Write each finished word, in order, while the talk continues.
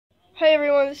Hey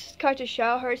everyone, this is Kite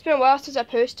Shower. It's been a while since I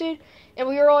posted, and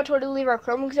we were all told to leave our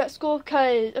Chromebooks at school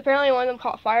because apparently one of them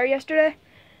caught fire yesterday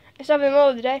and stuff in the middle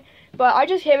of the day. But I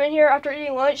just came in here after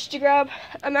eating lunch to grab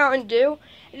a Mountain Dew,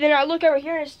 and then I look over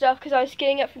here and stuff because I was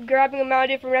getting up from grabbing a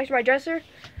Mountain Dew from next to my dresser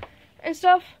and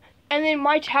stuff. And then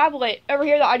my tablet over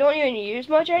here that I don't even use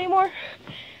much anymore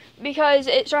because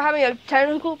it started having a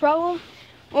technical problem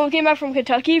when we came back from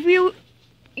Kentucky a few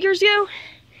years ago.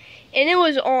 And it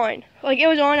was on. Like, it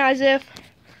was on as if,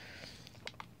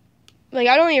 like,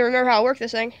 I don't even remember how it worked,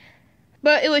 this thing.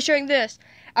 But it was showing this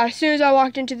as soon as I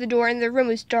walked into the door and the room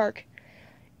was dark.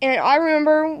 And I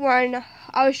remember when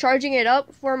I was charging it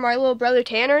up for my little brother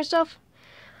Tanner and stuff.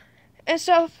 That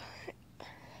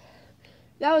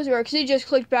was weird, because it just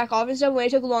clicked back off and stuff when it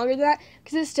took longer than that.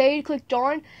 Because it stayed clicked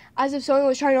on as if someone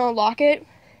was trying to unlock it.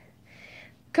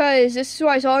 Because this is what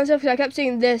I saw and stuff, because I kept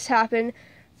seeing this happen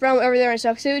from over there and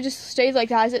stuff, so it just stayed like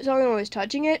that as if someone was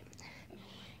touching it. Oh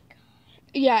my God.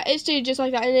 Yeah, it stayed just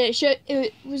like that, and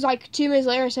it was like 2 minutes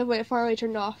later and stuff when it finally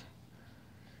turned off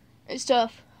and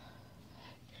stuff.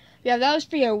 Yeah, that was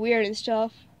pretty weird and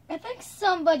stuff. I think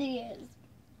somebody is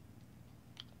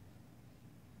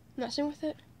messing with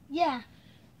it. Yeah.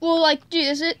 Well, like,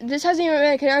 dude, this hasn't even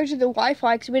been connected to the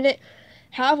Wi-Fi because we didn't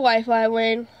have Wi-Fi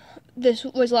when this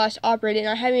was last operated,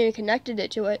 and I haven't even connected it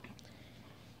to it.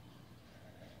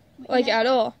 Like, at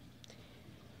all.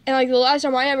 And, like, the last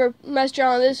time I ever messed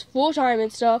around with this full-time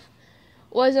and stuff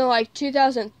was in, like,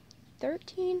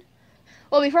 2013?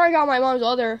 Well, before I got my mom's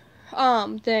other,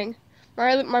 thing.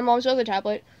 My mom's other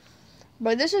tablet.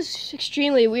 But this is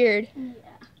extremely weird. Yeah.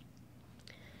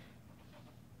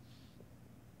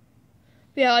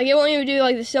 Yeah, like, it won't even do,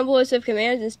 like, the simplest of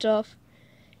commands and stuff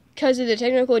because of the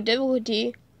technical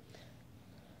difficulty.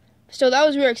 So that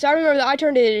was weird, because I remember that I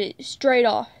turned it straight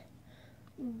off.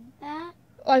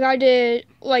 Like I did,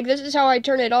 like this is how I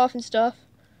turn it off and stuff.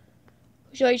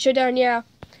 So like shut down, yeah.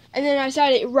 And then I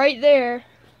set it right there,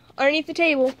 underneath the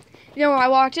table. You know, when I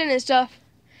walked in and stuff,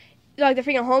 like the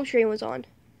freaking home screen was on.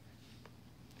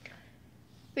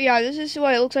 But yeah, this is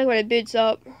what it looks like when it boots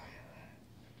up.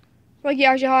 Like you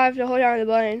actually have to hold down the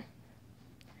button.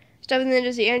 Stuff, and then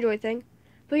just the Android thing.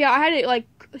 But yeah, I had it like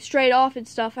straight off and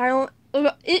stuff.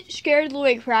 It scared the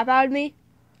living crap out of me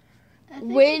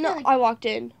when I walked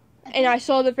in. And I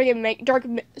saw the freaking Dark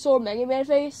Soul Mega Man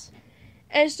face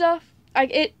and stuff. Like,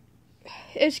 it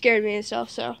scared me and stuff,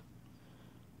 so.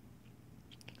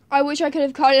 I wish I could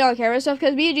have caught it on camera and stuff,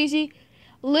 because me and GC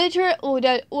literally,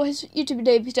 well, his YouTube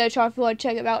name is Dead Shot if you want to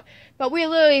check him out. But we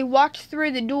literally walked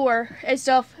through the door and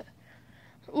stuff.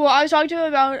 Well, I was talking to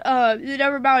him about the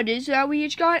number of Mountain Dews that we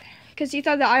each got, because he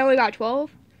thought that I only got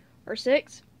 12 or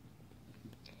 6.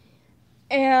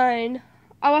 And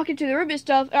I walk into the room and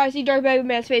stuff, and I see Dark Mega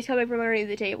Man's face coming from underneath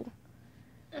the table.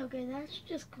 Okay, that's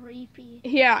just creepy.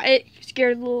 Yeah, it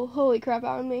scared the little holy crap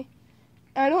out of me.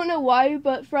 I don't know why,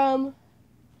 but from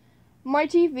my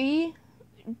TV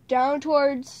down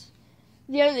towards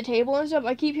the end of the table and stuff,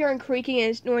 I keep hearing creaking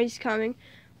and noise coming.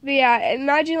 But yeah,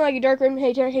 imagine like a dark room.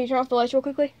 Hey, Tanner, can you turn off the lights real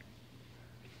quickly?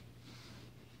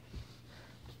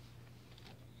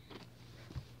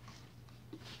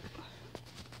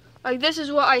 Like, this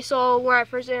is what I saw when I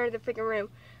first entered the freaking room.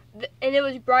 And it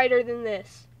was brighter than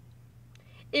this.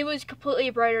 It was completely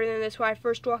brighter than this when I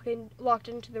first walked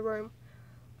into the room.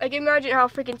 Like, imagine how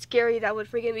freaking scary that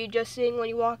would freaking be just seeing when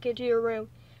you walk into your room.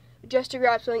 Just to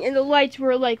grab something. And the lights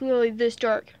were, like, literally this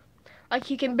dark.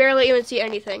 Like, you can barely even see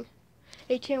anything.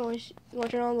 Hey, Tim, you want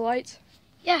to turn on the lights?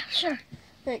 Yeah, sure.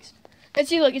 Thanks. And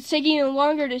see, look, it's taking even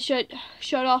longer to shut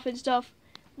off and stuff.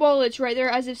 Well, it's right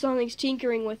there as if something's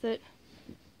tinkering with it.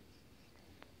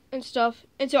 And stuff.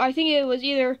 And so I think it was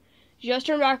either just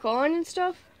turned back on and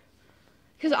stuff.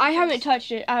 Because I haven't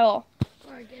touched it at all.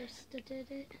 Or I guess that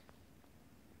did it.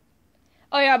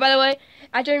 Oh yeah, by the way,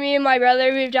 after me and my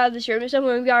brother moved out of this room and stuff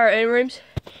when we got our own rooms,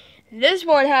 this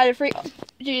one had a dude,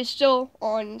 it's still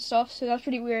on and stuff, so that's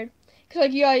pretty weird. Because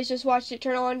like you guys just watched it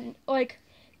turn on, like,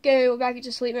 go back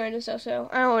into sleep mode and stuff, so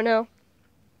I don't know.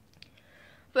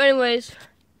 But anyways,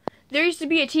 there used to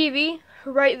be a TV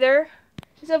right there.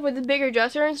 Stuff with the bigger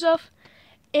dresser and stuff,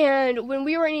 and when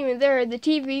we weren't even there, the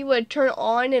TV would turn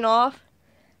on and off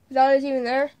without us even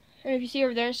there. And if you see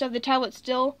over there and stuff, the tablet's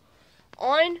still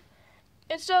on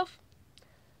and stuff.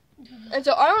 And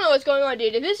so I don't know what's going on,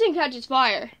 dude. If this thing catches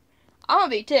fire, I'm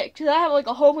gonna be ticked because I have like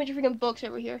a whole bunch of freaking books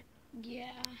over here.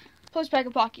 Yeah. Plus a pack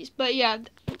of Pockies. But yeah,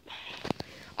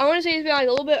 I want to say it's been like a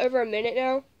little bit over a minute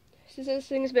now since this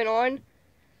thing's been on,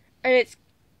 and it's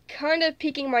kind of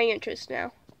piquing my interest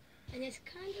now. And it's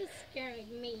kind of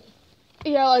scaring me.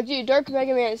 Yeah, like, dude, Dark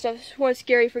Mega Man and stuff is one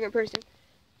scary freaking person.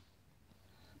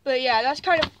 But yeah, that's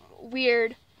kind of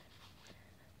weird.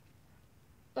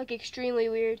 Like, extremely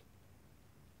weird.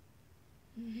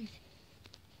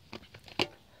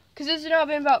 Because this has now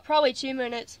been about probably 2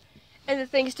 minutes, and the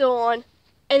thing's still on.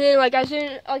 And then, like, as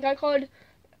soon, like, I called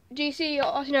GC,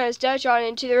 also known as Deadshot,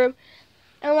 into the room,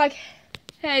 and I'm like,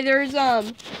 hey, there's,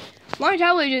 my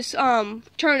tablet just,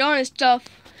 turned on and stuff.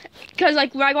 Because,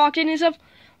 like, when I walked in and stuff,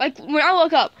 like, when I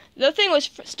woke up, the thing was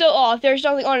still off. There was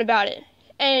nothing on about it.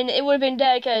 And it would have been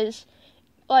dead because,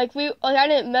 like, I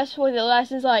didn't mess with it last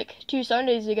since, like, 2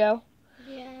 Sundays ago.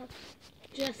 Yeah,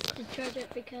 just to charge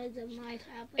it because of my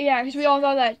tablet. Yeah, because we all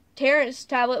thought that Terrence's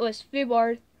tablet was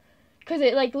foodboard. Because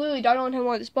it, like, literally died on him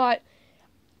on the spot.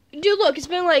 Dude, look, it's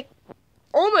been, like,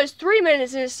 almost 3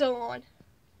 minutes and it's still on.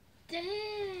 Dang.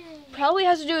 Probably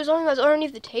has to do with something that's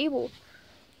underneath the table.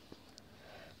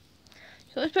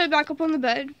 So let's put it back up on the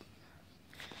bed.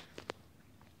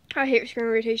 I hate screen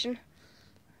rotation.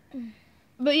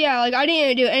 But yeah, like, I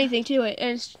didn't do anything to it,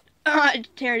 and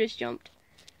Tara just jumped.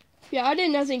 Yeah, I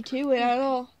did nothing to it at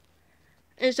all.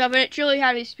 And stuff, and it truly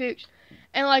had me spooked.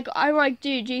 And, like, I'm like,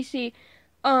 dude, GC,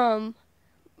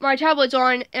 my tablet's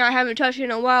on, and I haven't touched it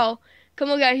in a while. Come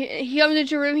look at it. He comes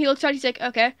into the room, he looks at it, he's like,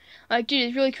 okay. I'm like, dude,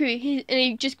 it's really creepy. And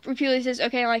he just repeatedly says,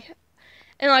 okay, like,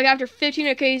 and, like, after 15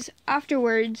 okays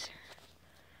afterwards,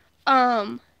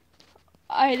 I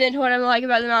then told him, like,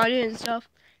 about the mountain and stuff.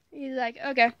 He's like,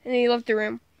 okay, and then he left the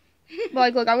room. But,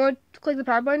 like, look, I'm going to click the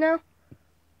power button now.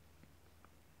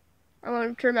 I'm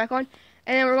going to turn it back on.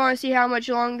 And then we're going to see how much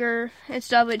longer and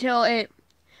stuff until it,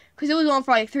 because it was on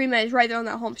for, like, 3 minutes right there on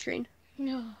that home screen.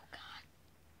 No, God.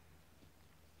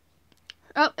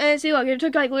 Oh, and see, look, it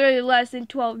took, like, literally less than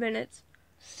 12 minutes.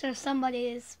 So somebody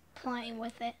is playing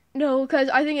with it. No, because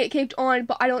I think it kicked on,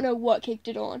 but I don't know what kicked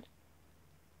it on.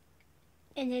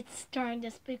 And it's starting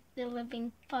to spook the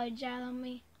living fudge out of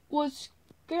me. Well, it's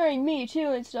scaring me, too,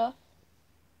 and stuff.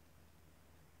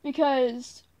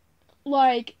 Because,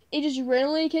 like, it just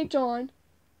randomly kicked on.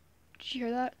 Did you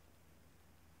hear that?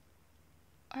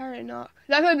 I heard it knock.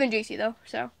 That could have been JC, though,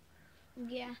 so.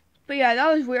 Yeah. But yeah,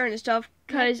 that was weird and stuff,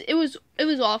 because it was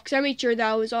off, because I made sure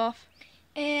that was off.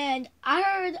 And I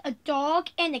heard a dog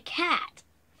and a cat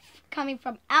coming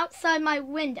from outside my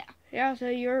window. Yeah, so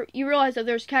you realize that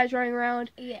there's cats running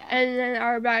around. Yeah. And then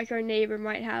our backyard neighbor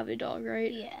might have a dog,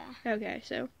 right? Yeah. Okay,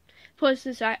 so plus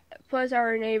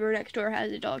our neighbor next door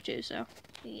has a dog too, so.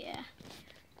 Yeah.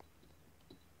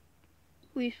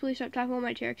 Please stop tapping on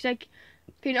my chair, cause okay,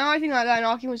 now I think that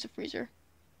knocking was the freezer.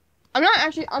 I'm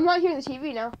not hearing the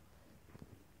TV now.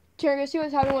 Tara, go see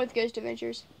what's happening with Ghost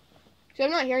Adventures. Cause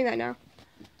I'm not hearing that now.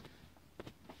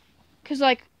 Cause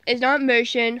like it's not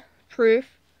motion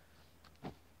proof.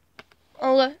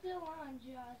 It's still on,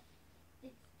 just.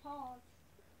 It's paused.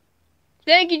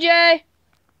 Thank you, Jay.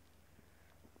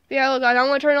 But yeah, look, I don't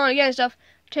want to turn it on again and stuff.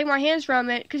 Take my hands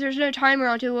from it, because there's no timer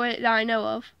onto it that I know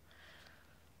of.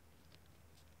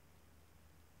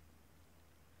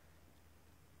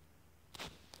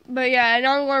 But yeah,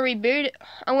 now I'm going to reboot it.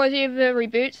 I'm going to see if it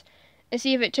reboots and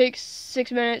see if it takes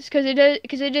 6 minutes. Because it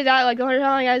did that like the whole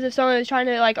time, as if someone was trying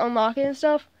to like unlock it and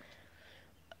stuff.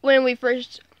 When we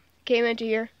first came into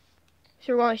here.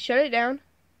 So we're going to shut it down.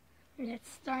 And it's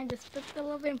starting to spook the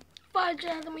living fudge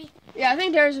out of me. Yeah, I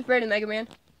think Tara's afraid of Mega Man.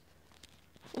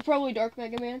 Well, probably Dark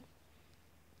Mega Man.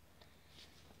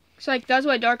 It's like, that's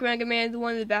what Dark Mega Man, the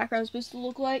one in the background, is supposed to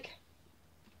look like.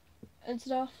 And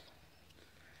stuff.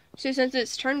 So since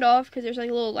it's turned off, because there's like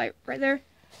a little light right there,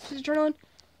 to turn on.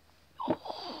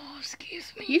 Oh,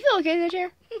 excuse me. You feel okay there,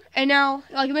 Tara? And now,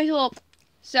 like, it makes a little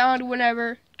sound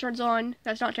whenever it turns on.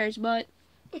 That's not Tara's butt.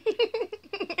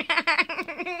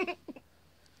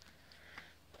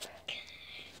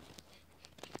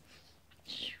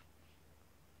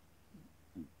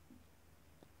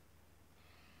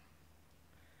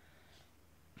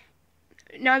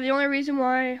 Now, the only reason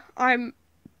why I'm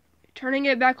turning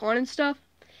it back on and stuff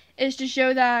is to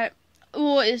show that,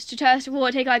 well, is to test, will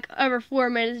it take like over 4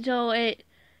 minutes until it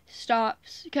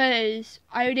stops? Because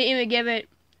I didn't even give it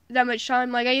that much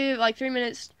time. Like, I gave it like 3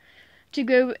 minutes to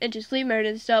go into sleep mode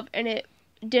and stuff, and it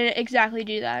didn't exactly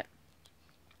do that.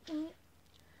 But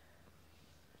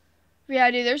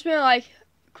yeah, dude, there's been like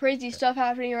crazy stuff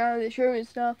happening around this room and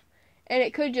stuff, and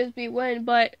it could just be wind,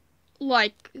 but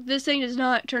like, this thing does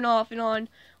not turn off and on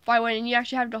by wind, and you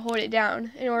actually have to hold it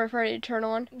down in order for it to turn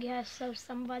on. Yeah, so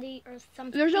somebody or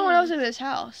something. There's no one else in this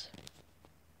house.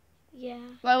 Yeah.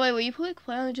 By the way, will you play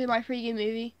onto my freaking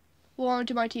movie? Well,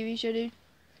 onto my TV show, dude.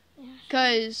 Yeah.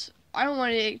 Because I don't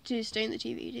want it to stay in the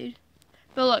TV, dude.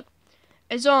 But look,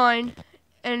 it's on,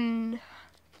 and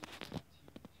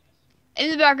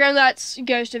in the background, that's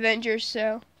Ghost Adventures,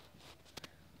 so.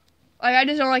 Like, I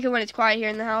just don't like it when it's quiet here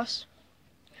in the house.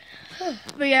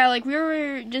 But yeah, like, we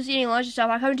were just eating lunch and stuff.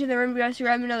 I come into the room, to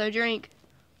grab another drink,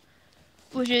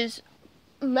 which is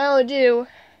Mountain Dew.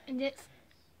 And it's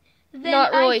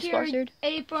Not really sponsored.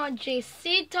 April and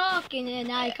JC talking,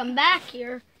 and I come back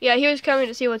here. Yeah, he was coming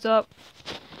to see what's up.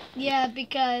 Yeah,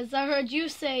 because I heard you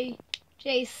say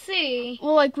JC.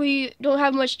 Well, like, we don't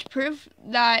have much to prove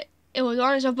that it was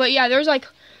on and stuff, but yeah, there was like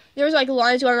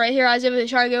lines going right here as if it was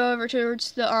trying to go over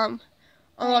towards the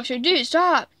unlock street. Dude,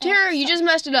 stop! Tanner, you just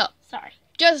messed it up. Sorry.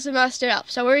 Just messed it up.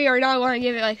 So we are now going to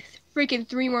give it like freaking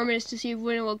 3 more minutes to see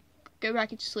when it will go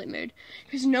back into sleep mode.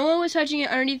 Because no one was touching it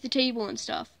underneath the table and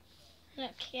stuff.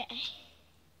 Okay.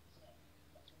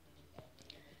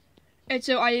 And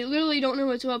so I literally don't know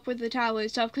what's up with the tablet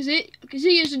and stuff. Because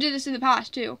he used to do this in the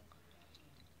past too.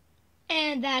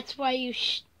 And that's why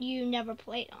you never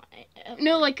played on it. Okay.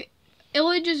 No, like, it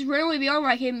would just randomly be on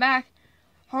when I came back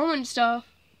home and stuff.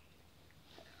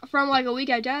 From like a week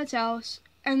at Dad's house.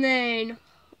 And then,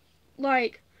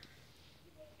 like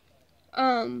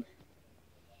I'd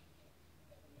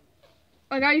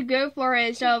go for it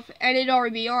and stuff, and it'd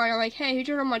already be on. I'm like, hey, who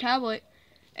turned on my tablet?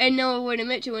 And no one would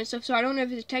admit to it and stuff, so I don't know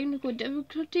if it's a technical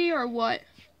difficulty or what.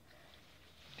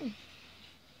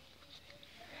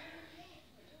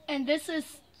 And this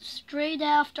is straight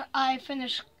after I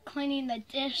finish cleaning the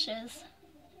dishes.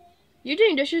 You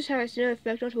doing dishes has no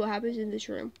effect on what happens in this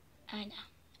room. I know.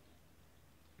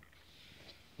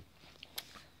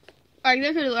 Like,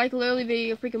 there could, like, literally be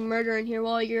a freaking murder in here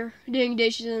while you're doing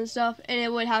dishes and stuff, and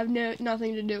it would have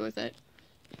nothing to do with it.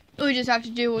 It would just have to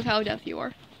do with how deaf you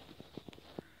are.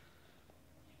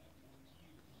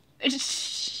 His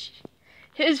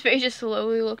face just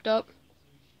slowly looked up.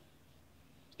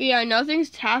 Yeah,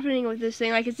 nothing's happening with this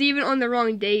thing. Like, it's even on the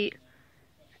wrong date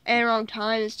and wrong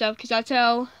time and stuff, because that's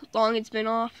how long it's been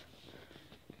off.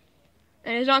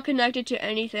 And it's not connected to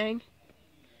anything.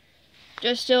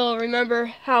 Just still remember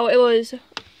how it was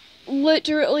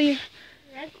literally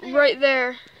right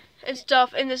there and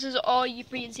stuff, and this is all you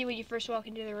can see when you first walk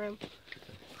into the room.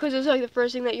 Because it's like the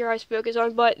first thing that your eyes focus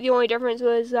on, but the only difference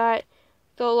was that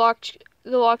the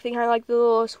lock thing had like the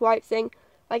little swipe thing,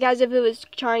 like as if it was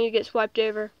trying to get swiped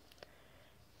over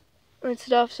and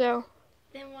stuff, so.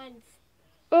 Then once.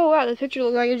 Oh wow, the picture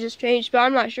looked like it just changed, but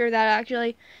I'm not sure that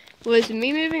actually was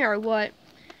me moving or what.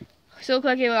 So it looked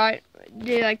like it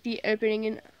did like the opening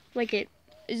and like it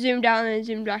zoomed out and then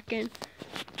zoomed back in.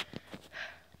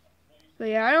 But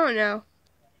yeah, I don't know.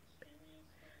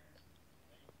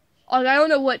 Like, I don't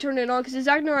know what turned it on because it's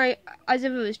acting like as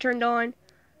if it was turned on.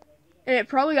 And it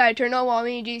probably got turned on while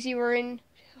me and JC were in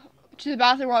to the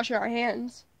bathroom washing our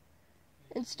hands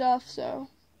and stuff, so.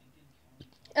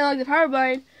 And like the power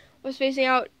button was facing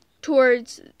out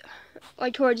towards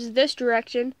this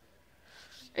direction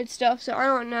and stuff, so I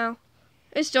don't know.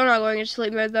 It's still not going into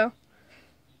sleep mode though.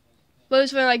 But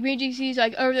it's funny, like me and JC's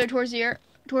like over there towards the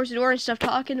door and stuff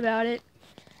talking about it.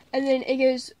 And then it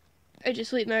goes into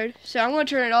sleep mode. So I'm gonna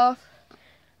turn it off.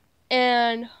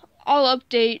 And I'll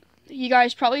update you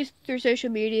guys probably through social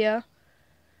media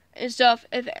and stuff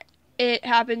if it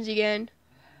happens again.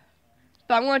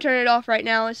 But I'm gonna turn it off right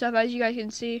now and stuff, as you guys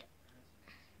can see.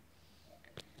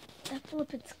 That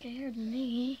flippin' scared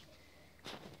me.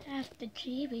 After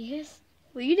GBs.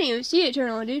 Well, you didn't even see it turn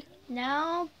on, dude.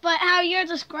 No, but how you're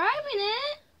describing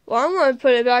it. Well, I'm going to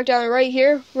put it back down right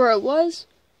here where it was.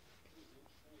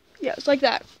 Yeah, it's like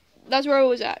that. That's where it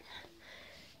was at.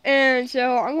 And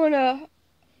so I'm going to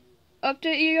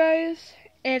update you guys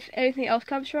if anything else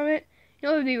comes from it. You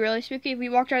know, it would be really spooky if we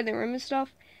walked out of the room and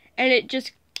stuff and it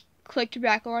just clicked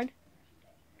back on.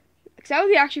 Because that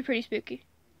would be actually pretty spooky.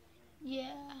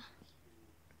 Yeah.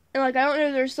 And, like, I don't know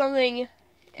if there's something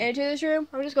into this room.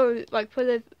 I'm just going to, like, put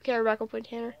the camera back on point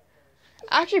Tanner.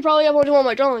 Actually, probably up onto one of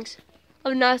my drawings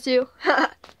of Nasu.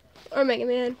 Or Mega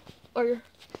Man. Or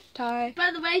Ty.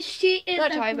 By the way, she is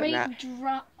Not a Ty, great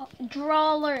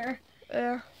drawer.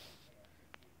 Yeah.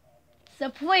 So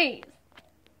please.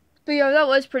 But yeah, that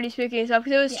was pretty spooky and stuff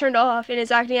because it was turned off and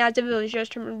it's acting as if it was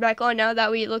just turned back on now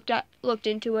that we looked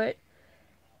into it.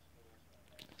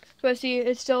 But see,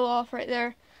 it's still off right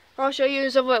there. I'll show you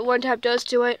some of what one tap does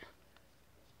to it.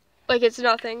 Like it's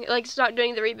nothing. Like it's not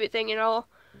doing the reboot thing at all.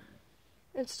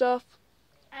 And stuff.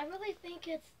 I really think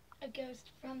it's a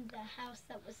ghost from the house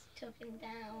that was taken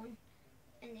down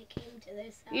and it came to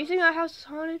this house. You think that house is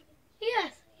haunted?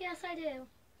 Yes, I do.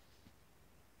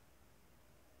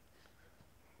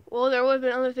 Well, there would have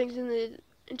been other things into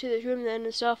this room then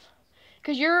and stuff.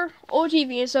 Because your old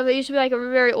TV and stuff, that used to be like a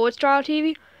very old style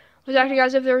TV, was acting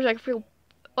as if there was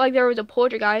like there was a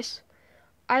poltergeist.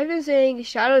 I've been seeing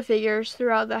shadow figures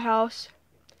throughout the house.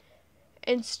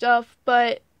 and stuff,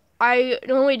 but I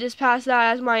normally just pass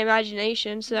that as my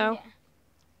imagination, so. Yeah.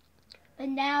 But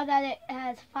now that it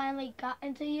has finally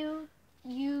gotten to you,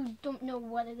 you don't know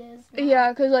what it is now.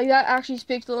 Yeah, because, like, that actually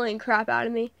speaks the living crap out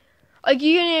of me. Like,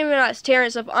 you can even ask Tanner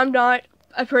and stuff. I'm not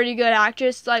a pretty good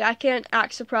actress. Like, I can't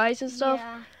act surprised and stuff.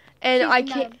 Yeah. And She's I not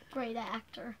can't. a great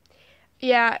actor.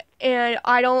 Yeah, and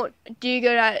I don't do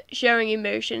good at showing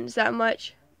emotions that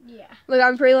much. Yeah. Like,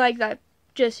 I'm pretty like that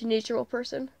just neutral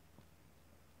person.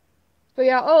 But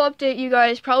yeah, I'll update you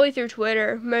guys probably through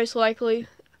Twitter, most likely.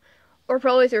 Or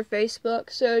probably through Facebook.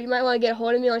 So you might want to get a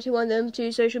hold of me onto one of them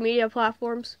two social media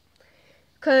platforms.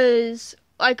 Cause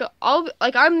I'm probably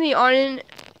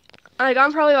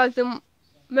like the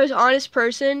most honest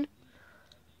person,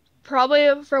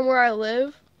 probably from where I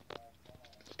live.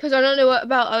 Cause I don't know what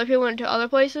about other people into other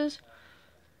places.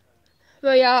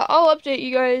 But yeah, I'll update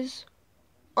you guys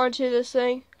onto this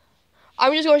thing.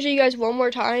 I'm just going to show you guys one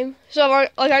more time. So I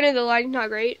know the lighting's not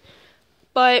great,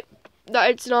 but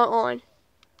that it's not on.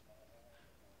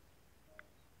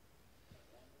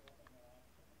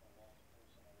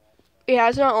 Yeah,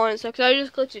 it's not on, so because I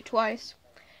just clicked it twice.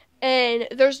 And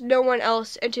there's no one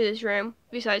else into this room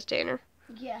besides Tanner.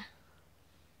 Yeah.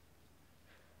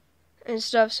 And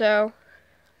stuff, so.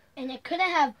 And it couldn't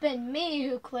have been me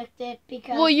who clicked it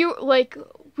because. Well,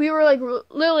 we were like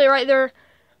literally right there,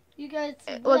 you guys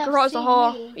like across the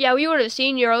hall. Me. Yeah, we would have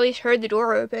seen you or at least heard the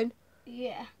door open.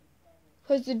 Yeah.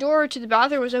 Because the door to the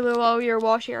bathroom was open while we were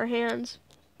washing our hands.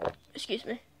 Excuse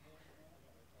me.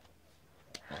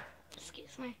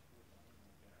 Excuse me.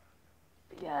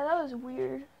 Yeah, that was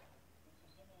weird.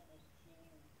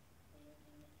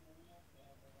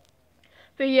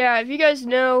 But yeah, if you guys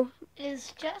know.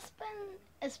 Is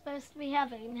supposed to be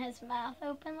having his mouth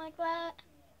open like that?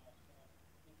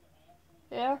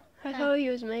 Yeah, that's how he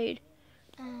was made.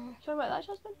 Oh. Talking about that,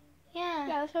 Justin? Yeah.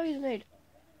 Yeah, that's how he was made.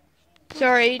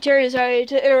 Sorry, Terry decided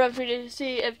to interrupt me to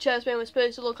see if Chessman was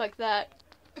supposed to look like that.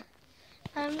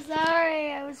 I'm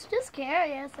sorry, I was just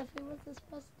curious if he was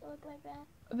supposed to look like that.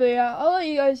 But yeah, I'll let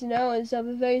you guys know and stuff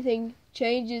if anything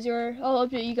changes, or I'll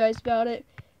update you guys about it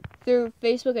through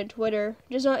Facebook and Twitter,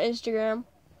 just not Instagram.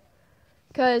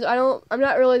 Cause I'm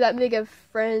not really that big of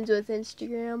friends with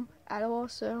Instagram at all,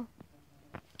 so.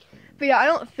 But yeah, I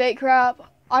don't fake crap.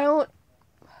 I don't,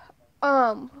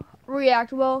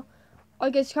 react well.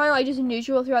 Like, it's kind of like just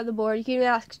neutral throughout the board. You can even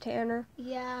ask Tanner.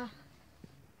 Yeah.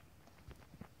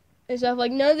 And stuff.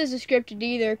 Like, none of this is scripted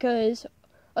either, cause,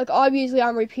 like, obviously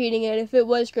I'm repeating it. If it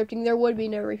was scripting, there would be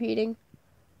no repeating.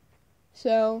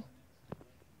 So,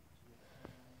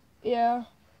 yeah.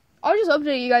 I'll just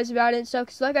update you guys about it and stuff,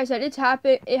 because like I said, it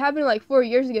happened like 4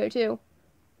 years ago, too.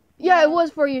 Yeah, it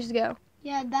was 4 years ago.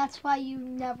 Yeah, that's why you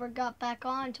never got back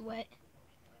onto it.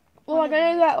 Well, like,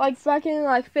 I know that, like, back in,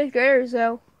 like, 5th grade or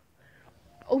so,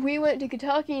 we went to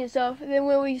Kentucky and stuff, and then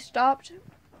when we stopped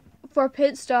for a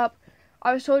pit stop,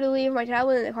 I was told to leave my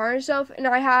tablet in the car and stuff, and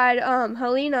I had,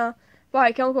 Helena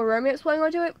by Chemical Romance playing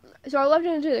onto it, so I left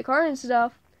it into the car and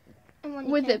stuff,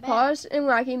 with it paused, and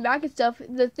when I came back and stuff,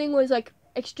 the thing was, like,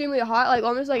 extremely hot, like,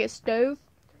 almost like a stove,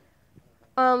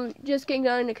 just getting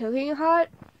done into cooking hot.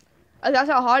 That's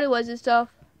how hot it was and stuff.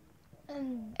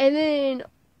 And then,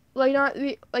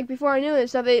 like, before I knew it and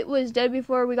stuff, it was dead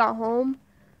before we got home.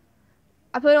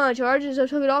 I put it on a charge, and so I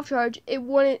took it off charge. It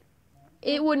would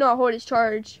not hold its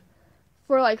charge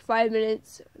for, like, 5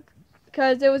 minutes,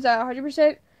 because it was at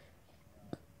 100%.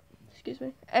 Excuse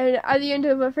me. And at the end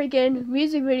of a freaking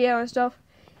music video and stuff,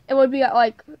 it would be at,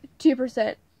 like,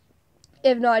 2%,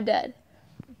 if not dead.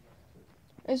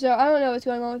 And so, I don't know what's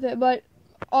going on with it, but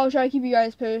I'll try to keep you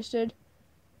guys posted.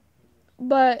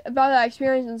 But about that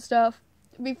experience and stuff,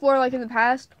 before, like, in the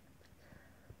past,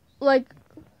 like,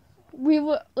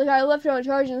 I left it on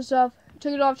charge and stuff,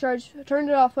 took it off charge, turned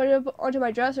it off, put it up onto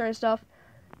my dresser and stuff,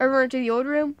 over into the old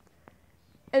room,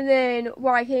 and then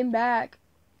when I came back,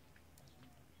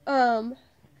 the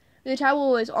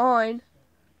towel was on,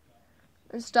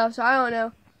 and stuff, so I don't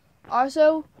know.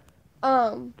 Also,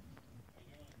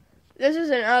 this is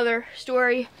another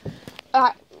story,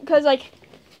 because, like,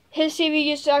 his TV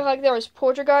used to act like there was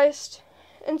poltergeist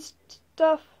and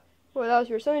stuff. Well, that was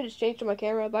weird. Something just changed on my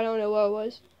camera, but I don't know what it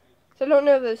was. So I don't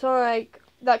know if it's something like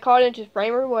that caught into his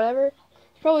frame or whatever.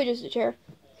 It's probably just a chair.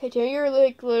 Okay, Tim, you're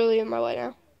like literally in my way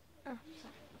now. Oh,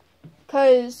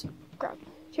 Cause, crap.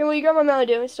 Tim, will you grab my Mountain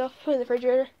Dew and stuff? Put it in the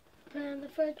refrigerator. Put it in the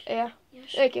fridge? Yeah.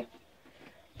 Yes. Thank you.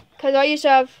 Cause I used to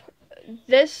have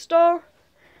this doll,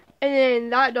 and then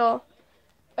that doll,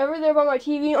 over there by my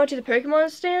TV onto the Pokemon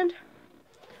stand.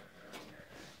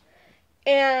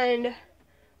 And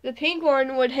the pink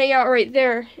one would hang out right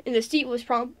there, and the seat was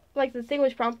the thing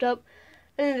was propped up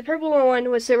and then the purple one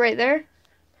would sit right there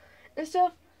and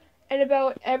stuff. And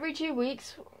about every 2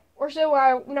 weeks or so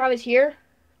when I was here,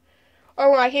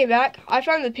 or when I came back, I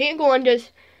found the pink one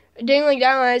just dangling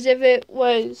down as if it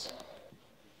was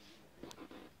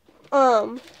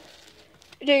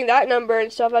doing that number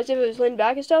and stuff, as if it was leaning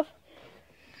back and stuff.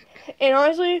 And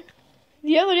honestly,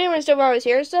 the other day when I was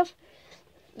here and stuff,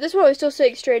 this one was still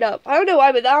sitting straight up. I don't know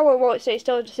why, but that one won't stay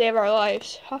still to save our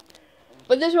lives.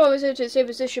 But this one was in the same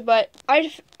position. But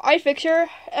I fix her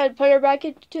and put her back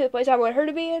into the place I want her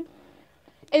to be in.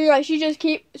 And like she just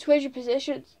keep switching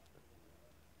positions.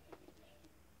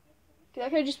 That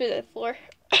could have just been the floor.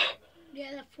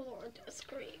 Yeah, the floor does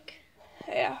squeak.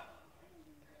 Yeah.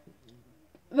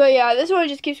 But yeah, this one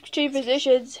just keeps changing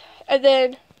positions. And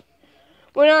then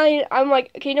when I'm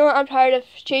like, okay, you know what? I'm tired of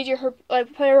changing her,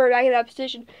 like putting her back in that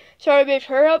position. So I moved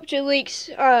her up to Link's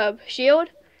shield.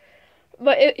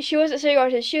 But she wasn't sitting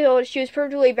on his shield. She was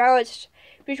perfectly balanced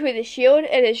between the shield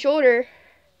and his shoulder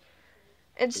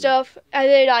and stuff. And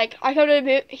then like I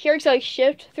kept hearing something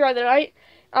shift throughout the night.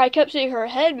 And I kept seeing her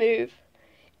head move.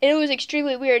 And it was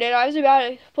extremely weird. And I was about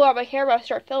to pull out my camera and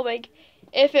start filming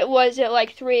if it was at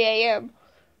like 3 a.m.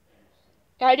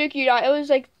 And I do you not. It was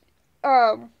like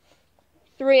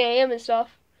 3 a.m. and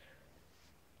stuff.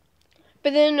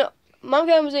 But then Mom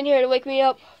was in here to wake me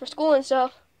up for school and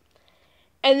stuff.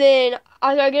 And then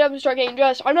as I get up and start getting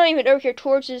dressed, I'm not even over here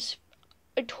towards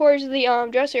the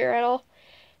dresser at all.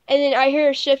 And then I hear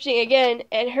her shifting again,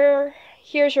 and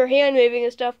hears her hand moving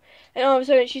and stuff. And all of a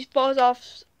sudden she falls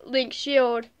off Link's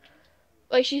shield,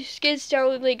 like she skids down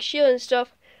with Link's shield and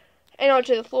stuff, and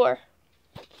onto the floor.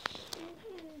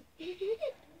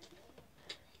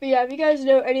 But yeah, if you guys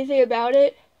know anything about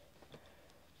it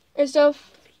and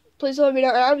stuff, please let me know.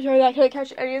 And I'm sorry that I couldn't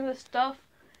catch any of the stuff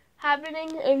happening.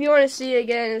 And if you want to see it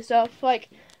again and stuff, like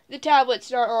the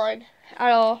tablet's not on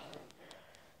at all.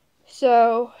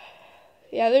 So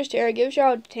yeah, there's Tanner. Give a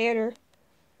shout out to Tanner.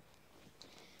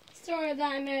 Sorry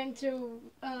that I'm into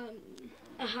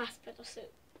a hospital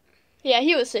suit. Yeah,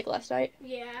 he was sick last night.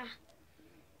 Yeah.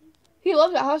 He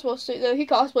loves that hospital suit though. He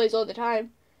cosplays all the time.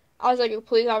 I was like a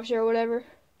police officer or whatever.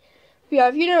 But yeah,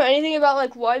 if you know anything about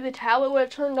like why the tablet would have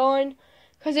turned on,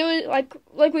 because it was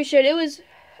like we said, it was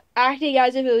acting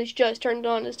as if it was just turned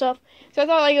on and stuff. So I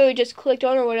thought like it would just clicked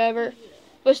on or whatever.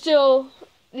 But still,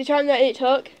 the time that it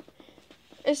took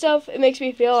and stuff, it makes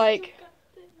me feel like,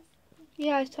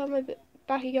 yeah, I saw my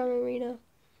Bakugan arena.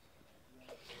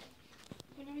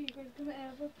 When are you guys gonna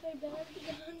ever play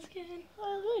Bakugans again?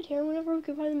 Oh, good, Tanner. Whenever we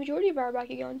can find the majority of our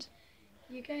Bakugans.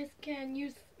 You guys can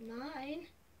use mine.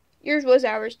 Yours was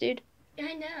ours, dude.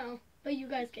 I know, but you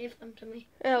guys gave them to me.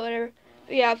 Oh, whatever.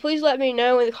 But yeah, please let me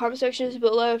know in the comment sections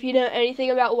below if you know anything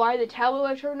about why the tablet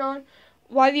would turn on,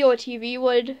 why the old TV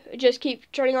would just keep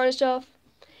turning on and stuff,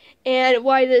 and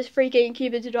why this freaking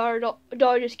Cupid's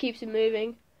doll just keeps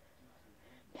moving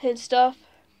and stuff.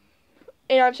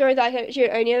 And I'm sorry that I can't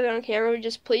share any of it on camera, but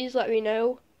just please let me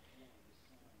know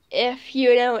if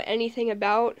you know anything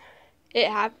about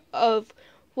it, of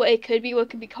what it could be, what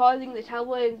could be causing the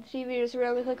tablet and the TV to just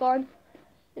randomly click on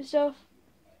and stuff.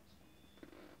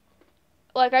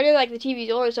 Like, I know, like, the TV's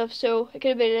old and stuff, so it could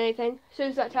have been anything. So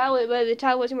it's that tablet, but the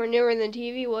tablet was more newer than the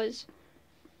TV was.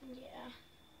 Yeah.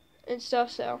 And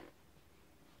stuff, so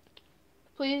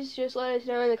please just let us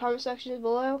know in the comment sections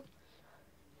below.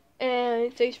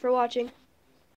 And thanks for watching.